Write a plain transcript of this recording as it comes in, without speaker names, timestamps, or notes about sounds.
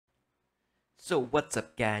So what's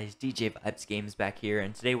up guys, DJ Vibes Games back here,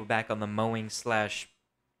 and today we're back on the mowing slash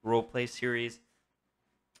roleplay series.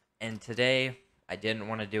 And today, I didn't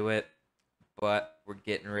want to do it, but we're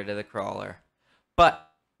getting rid of the crawler.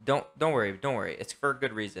 But don't worry, it's for a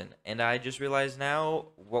good reason. And I just realized now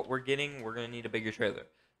what we're getting, we're gonna need a bigger trailer.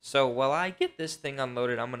 So while I get this thing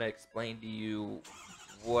unloaded, I'm gonna explain to you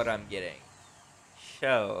what I'm getting.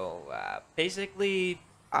 So basically,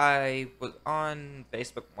 I was on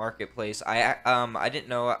Facebook Marketplace. I didn't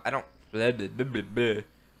know. I don't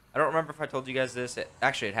remember if I told you guys this. It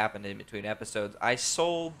happened in between episodes. I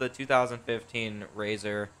sold the 2015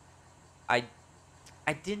 Razor. I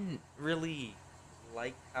didn't really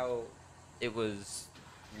like how it was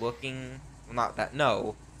looking. Well, not that.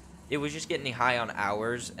 No, it was just getting high on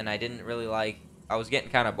hours, and I didn't really like. I was getting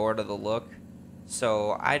kind of bored of the look.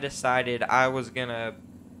 So I decided I was gonna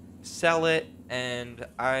sell it, and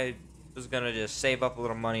I was gonna just save up a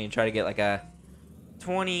little money and try to get like a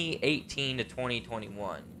 2018 to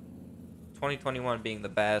 2021. 2021 being the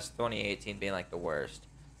best, 2018 being like the worst.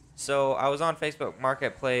 So I was on Facebook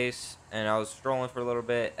Marketplace and I was strolling for a little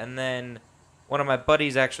bit, and then one of my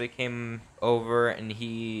buddies actually came over, and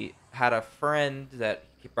he had a friend that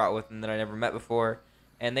he brought with him that I never met before,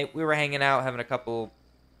 and we were hanging out, having a couple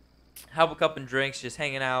and drinks, just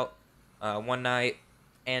hanging out one night,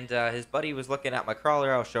 and his buddy was looking at my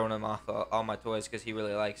crawler. I was showing him off all my toys because he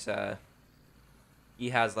really likes.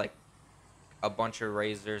 He has like a bunch of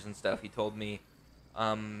razors and stuff. He told me,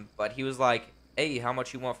 but he was like, "Hey, how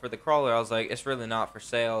much you want for the crawler?" I was like, "It's really not for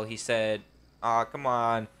sale." He said, "Aw, come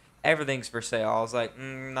on, everything's for sale." I was like,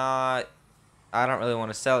 "Nah, I don't really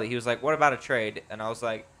want to sell it." He was like, "What about a trade?" And I was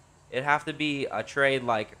like, "It'd have to be a trade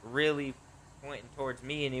like really pointing towards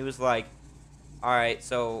me." And he was like, "Alright,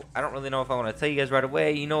 so I don't really know if I want to tell you guys right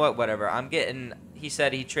away. You know what? Whatever. He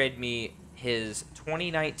said he'd trade me his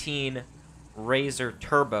 2019 Razor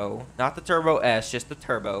Turbo, not the Turbo S, just the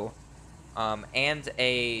Turbo, and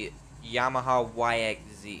a Yamaha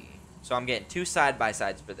YXZ. So I'm getting two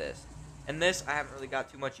side-by-sides for this. And this I haven't really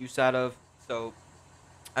got too much use out of, so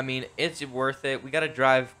I mean, it's worth it. We got to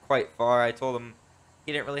drive quite far. I told him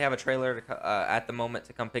he didn't really have a trailer at the moment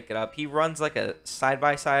to come pick it up. He runs like a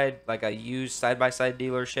side-by-side, like a used side-by-side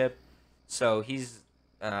dealership. So he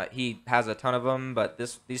has a ton of them, but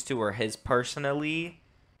these two were his personally.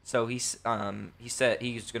 So he said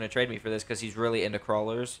he's gonna trade me for this because he's really into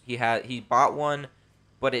crawlers. He bought one,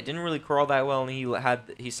 but it didn't really crawl that well,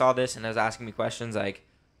 and he saw this and was asking me questions like,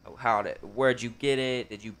 "Oh, where'd you get it?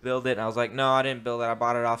 Did you build it?" And I was like, "No, I didn't build it. I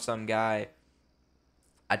bought it off some guy."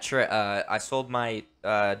 I sold my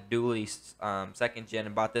dually second gen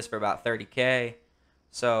and bought this for about 30K.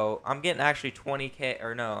 So I'm getting actually 20K,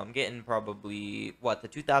 or no, I'm getting probably the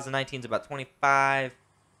 2019 is about 25K,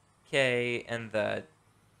 and the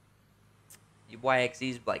YXZ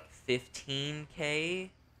is like 15K.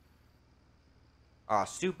 Oh,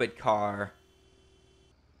 stupid car.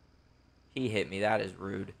 He hit me. That is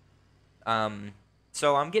rude.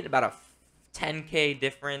 So I'm getting about a 10K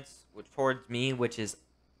difference towards me, which is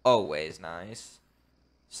always nice.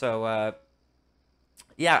 So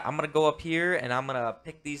yeah, I'm gonna go up here and I'm gonna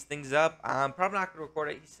pick these things up. I'm probably not gonna record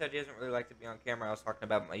it. He said he doesn't really like to be on camera. I was talking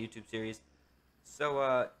about my YouTube series,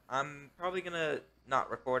 so I'm probably gonna not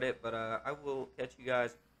record it, but I will catch you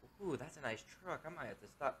guys. Ooh, that's a nice truck. I might have to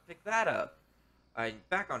pick that up. Alright,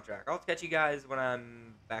 back on track. I'll catch you guys when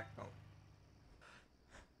I'm back home.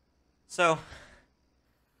 So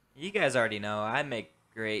you guys already know I make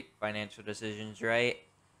great financial decisions, right?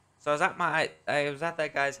 So I was at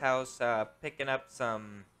that guy's house picking up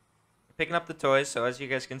the toys. So as you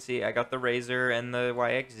guys can see, I got the Razor and the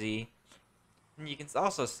YXZ, and you can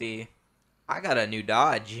also see I got a new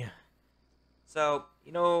Dodge. So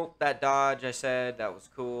you know that Dodge, I said that was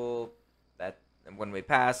cool. That when we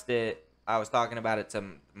passed it, I was talking about it to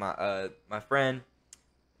my friend.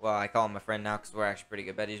 Well, I call him my friend now because we're actually pretty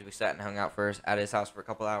good buddies. We sat and hung out first at his house for a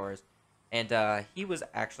couple hours. And he was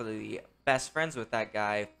actually best friends with that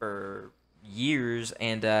guy for years.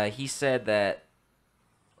 And he said that,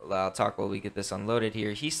 well, I'll talk while we get this unloaded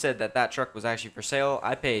here. He said that truck was actually for sale.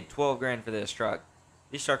 I paid 12 grand for this truck.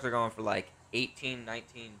 These trucks are going for like 18,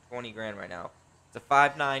 19, 20 grand right now. It's a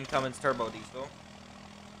 5.9 Cummins turbo diesel,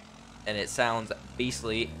 and it sounds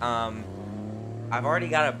beastly. I've already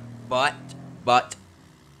got a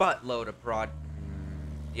buttload of project.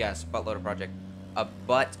 A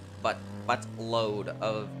buttload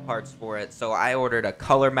of parts for it. So I ordered a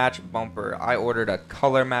color match bumper. I ordered a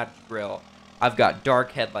color match grill. I've got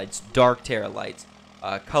dark headlights, dark tail lights,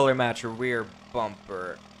 color match rear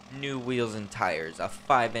bumper, new wheels and tires, a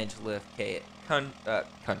 5-inch lift kit,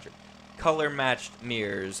 color matched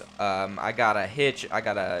mirrors. I got a hitch. I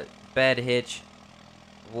got a bed hitch.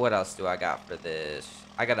 What else do I got for this?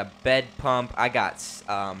 I got a bed pump. I got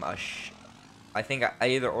I think I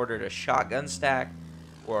either ordered a shotgun stack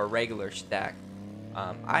or a regular stack.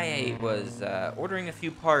 I was ordering a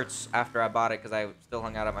few parts after I bought it because I still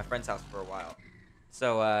hung out at my friend's house for a while.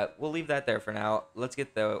 So we'll leave that there for now. Let's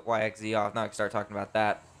get the YXZ off. Now I can start talking about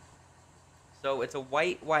that. So it's a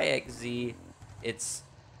white YXZ. It's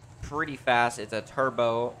pretty fast. It's a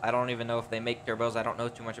turbo. I don't even know if they make turbos. I don't know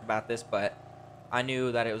too much about this, but I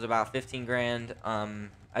knew that it was about 15 grand.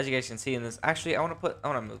 As you guys can see in this, actually, I want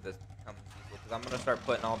to move this because I'm gonna start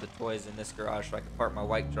putting all the toys in this garage so I can park my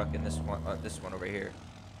white truck in this one over here.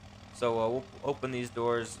 So we'll open these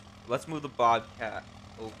doors. Let's move the Bobcat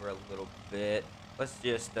over a little bit. Let's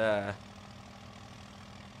just park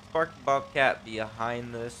the Bobcat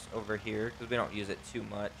behind this over here because we don't use it too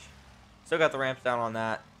much. Still got the ramps down on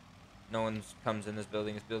that. No one comes in this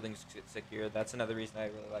building. This building's secure. That's another reason I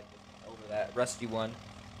really like this one over that rusty one.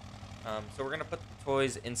 So we're going to put the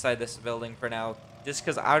toys inside this building for now, just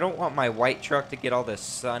because I don't want my white truck to get all the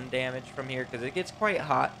sun damage from here, because it gets quite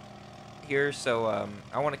hot here. So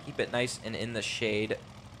I want to keep it nice and in the shade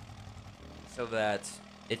so that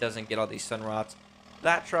it doesn't get all these sun rots.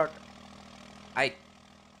 That truck,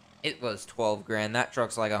 it was 12 grand. That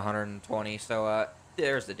truck's like 120, so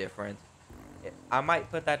there's the difference. I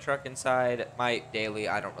might put that truck inside my daily.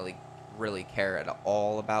 I don't really care at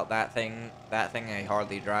all about that thing. That thing I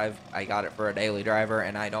hardly drive. I got it for a daily driver,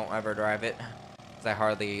 and I don't ever drive it because I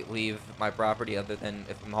hardly leave my property other than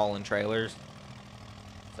if I'm hauling trailers.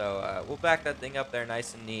 So we'll back that thing up there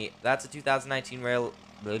nice and neat. That's a 2019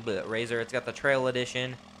 Razor. It's got the Trail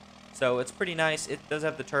Edition, so it's pretty nice. It does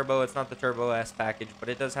have the turbo. It's not the Turbo S package, but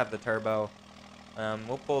it does have the turbo.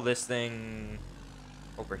 We'll pull this thing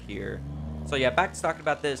over here. So yeah, back to talking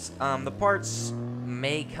about this. The parts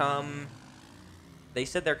may come. They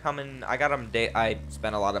said they're coming. I got them. I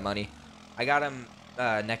spent a lot of money. I got them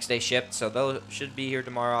next day shipped, so those should be here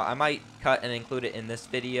tomorrow. I might cut and include it in this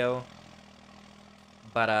video.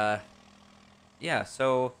 But yeah.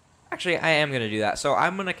 So actually, I am gonna do that. So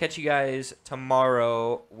I'm gonna catch you guys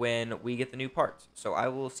tomorrow when we get the new parts. So I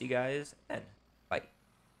will see you guys then. Bye.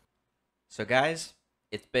 So guys,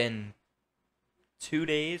 it's been 2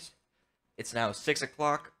 days. It's now 6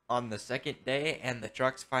 o'clock on the second day, and the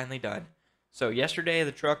truck's finally done. So yesterday,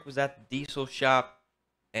 the truck was at the diesel shop,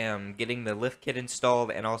 getting the lift kit installed,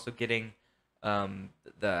 and also getting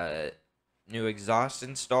the new exhaust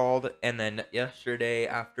installed. And then yesterday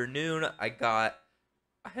afternoon, I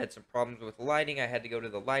had some problems with lighting. I had to go to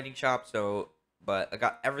the lighting shop. But I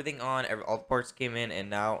got everything on. All the parts came in, and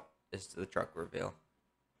now is the truck reveal.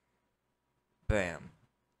 Bam!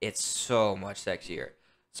 It's so much sexier.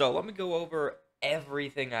 So let me go over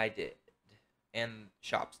everything I did and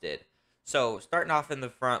shops did. So starting off in the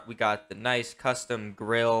front, we got the nice custom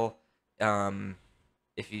grill.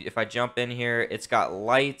 If I jump in here, it's got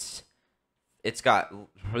lights. It's got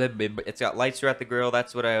lights throughout the grill.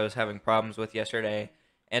 That's what I was having problems with yesterday.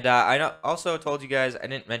 And I also told you guys, I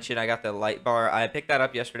didn't mention I got the light bar. I picked that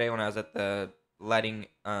up yesterday when I was at the lighting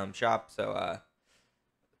shop. So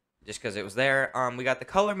just because it was there. We got the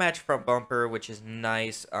color match front bumper, which is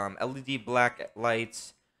nice. LED black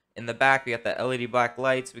lights in the back. We got the LED black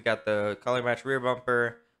lights. We got the color match rear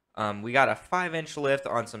bumper. We got a 5-inch lift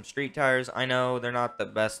on some street tires. I know they're not the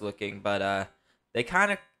best looking, but they're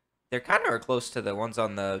kind of are close to the ones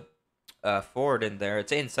on the Ford in there.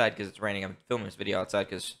 It's inside because it's raining. I'm filming this video outside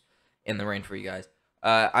because in the rain for you guys.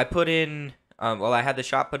 I put in. Well, I had the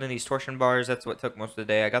shop put in these torsion bars. That's what took most of the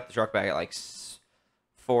day. I got the truck back at like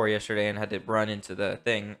 4 yesterday and had to run into the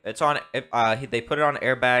thing. It's on. They put it on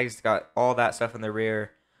airbags. It's got all that stuff in the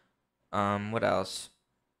rear. What else?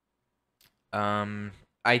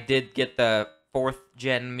 I did get the 4th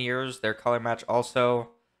gen mirrors. They're color match also.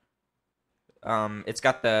 It's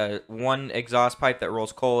got the one exhaust pipe that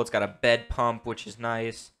rolls coal. It's got a bed pump, which is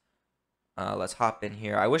nice. Let's hop in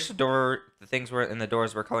here. I wish the things were in the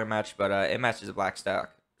doors were color matched, but it matches a black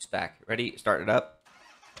stack. Ready? Start it up.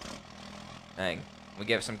 Dang. We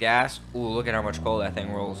give it some gas. Ooh, look at how much coal that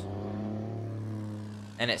thing rolls.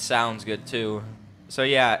 And it sounds good too. So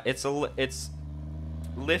yeah, it's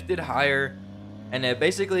lifted higher, and it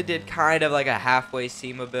basically did kind of like a halfway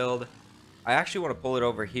SEMA build. I actually want to pull it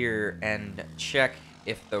over here and check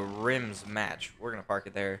if the rims match. We're gonna park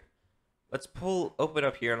it there. Let's open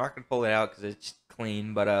up here. I'm not gonna pull it out because it's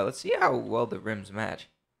clean, but let's see how well the rims match.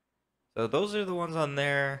 So those are the ones on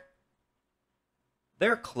there.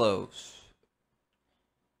 They're close.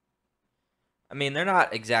 I mean, they're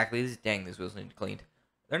not exactly. Dang, these wheels need cleaned.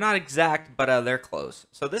 They're not exact, but they're close.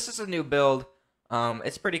 So this is a new build.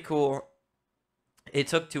 It's pretty cool. It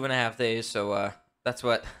took 2.5 days, so that's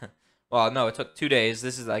what. Well, no, it took 2 days.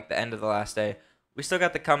 This is like the end of the last day. We still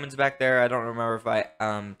got the Cummins back there. I don't remember if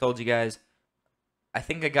I told you guys. I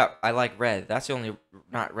think I like red. That's the only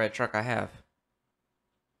not red truck I have.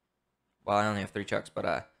 Well, I only have 3 trucks, but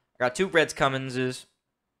I got 2 reds Cumminses.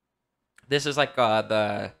 This is like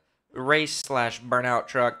the race slash burnout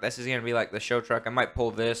truck. This is gonna be like the show truck. I might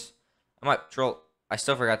pull this. I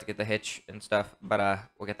still forgot to get the hitch and stuff, but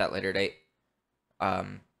we'll get that later date.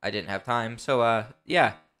 I didn't have time, so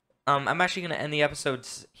yeah. I'm actually gonna end the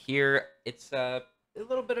episodes here. It's a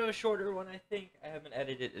little bit of a shorter one, I think. I haven't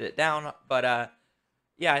edited it down, but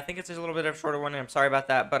yeah, I think it's a little bit of a shorter one. And I'm sorry about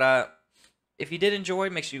that, but if you did enjoy,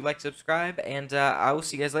 make sure you like, subscribe, and I will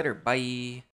see you guys later. Bye.